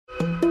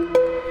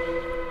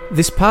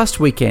This past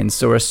weekend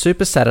saw a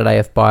super Saturday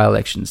of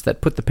by-elections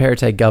that put the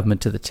Perrottet government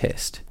to the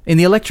test. In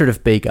the electorate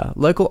of Bega,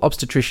 local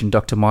obstetrician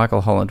Dr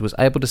Michael Holland was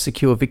able to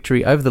secure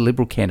victory over the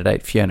Liberal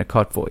candidate Fiona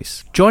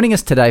Kotvoice. Joining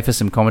us today for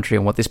some commentary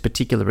on what this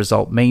particular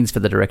result means for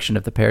the direction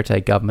of the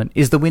Perrottet government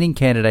is the winning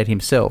candidate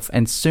himself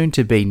and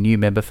soon-to-be new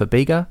member for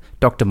Bega,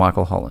 Dr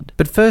Michael Holland.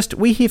 But first,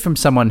 we hear from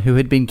someone who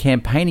had been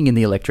campaigning in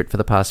the electorate for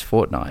the past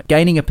fortnight,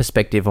 gaining a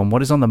perspective on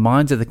what is on the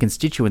minds of the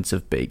constituents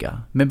of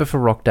Bega. Member for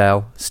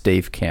Rockdale,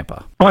 Steve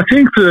Camper. I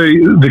think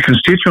the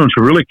constituents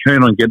are really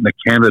keen on getting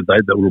a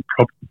candidate that will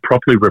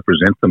properly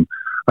represent them.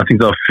 I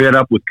think they're fed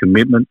up with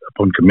commitment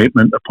upon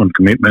commitment upon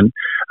commitment,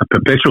 a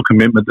perpetual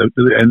commitment,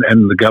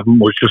 and the government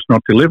was just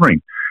not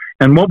delivering.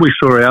 And what we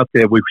saw out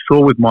there, we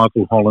saw with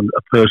Michael Holland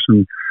a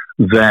person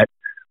that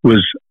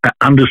was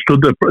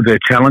understood their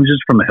challenges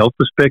from a health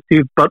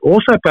perspective, but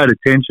also paid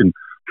attention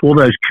to all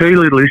those key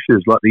little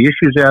issues, like the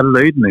issues out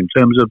at Eden in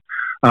terms of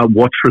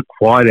what's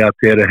required out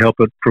there to help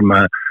it from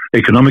an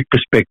economic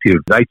perspective.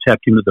 They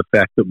tapped into the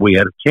fact that we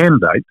had a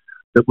candidate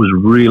that was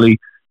really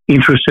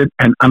interested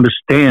and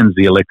understands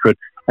the electorate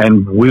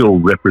and will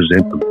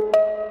represent them.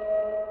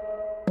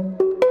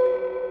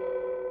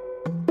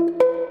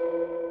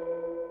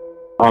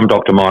 I'm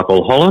Dr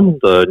Michael Holland,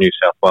 the New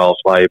South Wales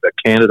Labor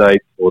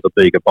candidate for the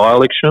Bega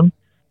by-election,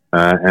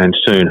 and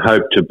soon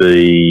hope to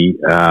be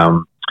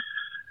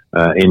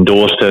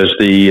endorsed as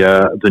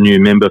the new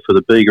member for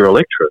the Bega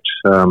electorate.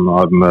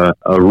 I'm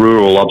a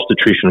rural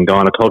obstetrician and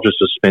gynaecologist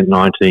who spent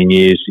 19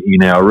 years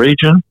in our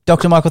region.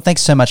 Dr Michael,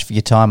 thanks so much for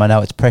your time. I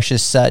know it's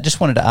precious.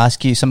 Just wanted to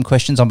ask you some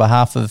questions on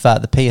behalf of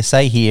the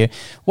PSA here.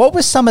 What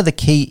were some of the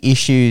key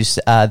issues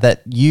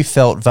that you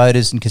felt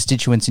voters and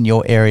constituents in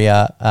your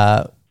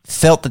area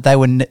felt that they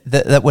were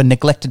that were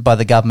neglected by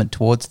the government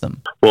towards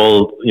them?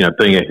 Well,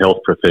 being a health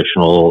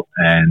professional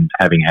and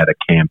having had a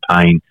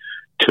campaign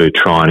to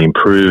try and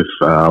improve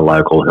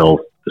local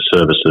health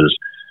services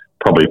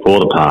probably for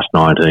the past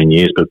 19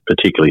 years, but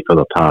particularly for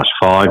the past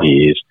 5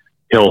 years,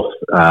 health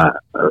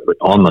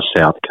on the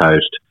South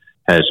Coast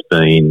has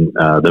been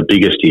the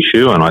biggest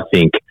issue, and I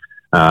think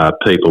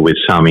people with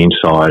some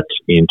insight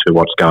into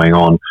what's going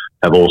on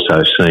have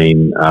also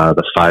seen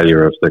the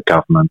failure of the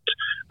government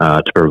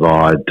to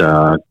provide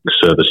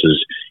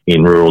services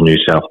in rural New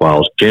South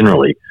Wales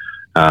generally.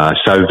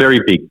 So very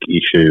big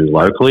issue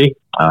locally,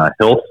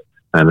 health,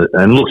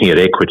 and looking at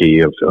equity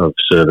of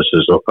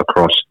services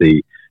across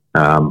the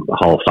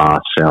whole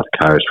far South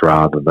Coast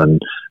rather than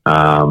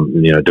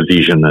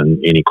division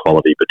and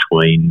inequality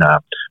between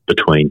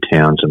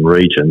towns and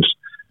regions.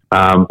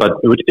 But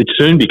it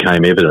soon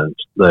became evident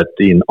that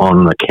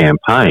on the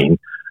campaign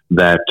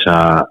that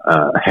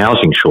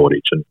housing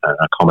shortage and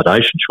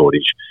accommodation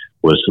shortage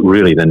was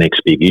really the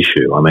next big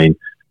issue. I mean,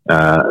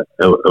 it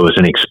was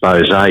an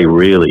expose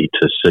really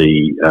to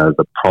see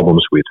the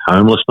problems with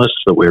homelessness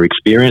that we're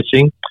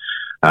experiencing.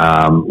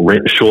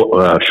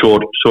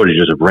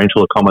 Shortages of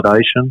rental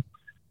accommodation,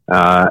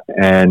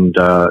 and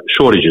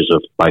shortages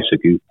of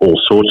basically all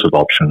sorts of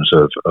options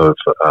of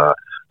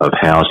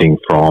housing,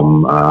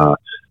 from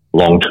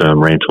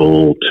long-term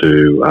rental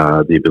to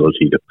the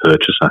ability to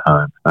purchase a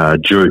home.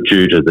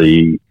 Due to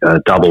the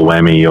double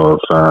whammy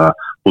of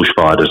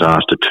bushfire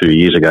disaster 2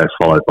 years ago,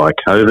 followed by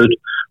COVID,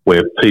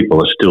 where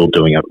people are still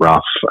doing it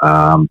rough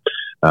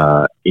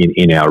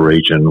in our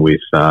region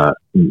with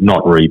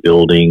not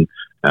rebuilding.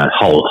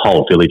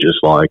 Whole villages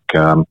like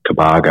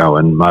Cobargo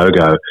and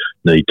Mogo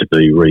need to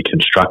be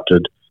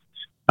reconstructed.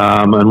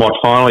 And what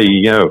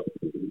finally,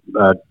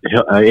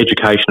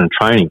 education and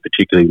training,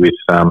 particularly with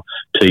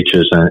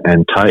teachers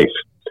and TAFE.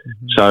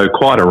 Mm-hmm. So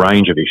quite a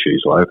range of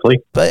issues locally.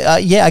 But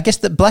I guess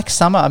the Black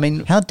Summer, I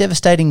mean, how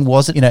devastating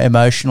was it,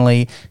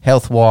 emotionally,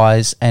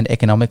 health-wise and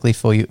economically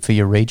for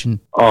your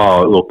region?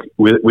 Oh, look,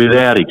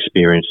 without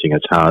experiencing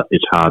it's hard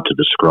to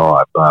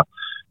describe.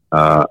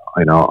 I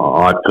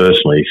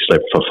personally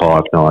slept for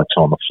 5 nights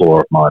on the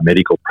floor of my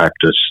medical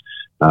practice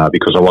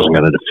because I wasn't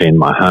going to defend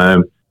my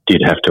home,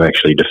 did have to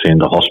actually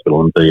defend a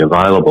hospital and be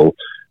available.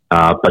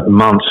 But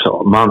months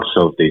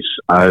of this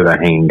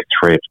overhanging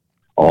threat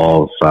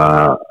of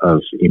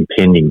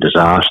impending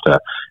disaster.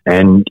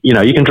 And,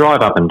 you can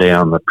drive up and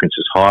down the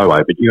Princes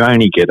Highway, but you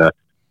only get a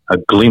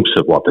glimpse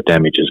of what the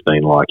damage has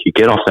been like. You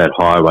get off that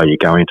highway, you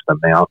go into the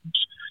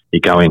mountains, you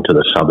go into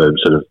the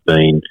suburbs that have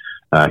been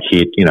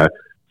hit,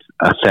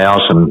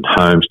 1,000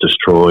 homes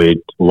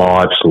destroyed,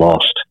 lives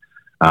lost.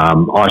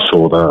 I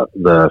saw the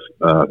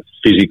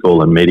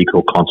physical and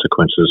medical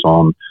consequences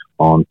on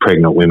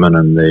pregnant women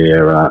and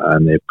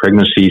their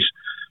pregnancies.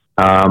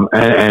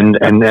 And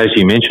as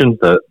you mentioned,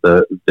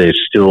 there's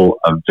still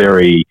a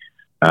very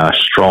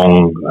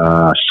strong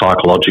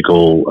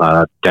psychological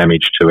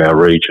damage to our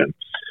region.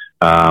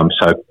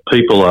 So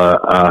people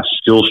are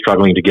still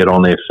struggling to get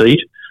on their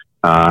feet,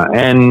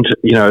 and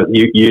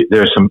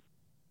there are some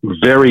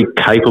very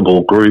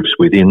capable groups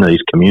within these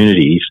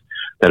communities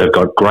that have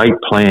got great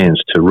plans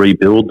to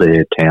rebuild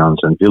their towns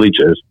and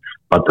villages,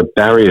 but the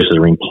barriers that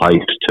are in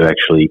place to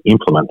actually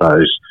implement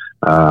those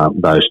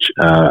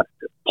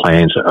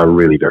plans are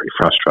really very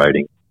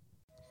frustrating.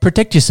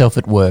 Protect yourself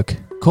at work.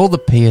 Call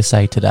the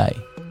PSA today.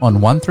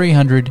 on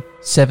 1300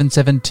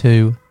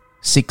 772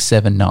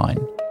 679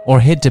 or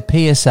head to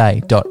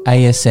psa.asn.au.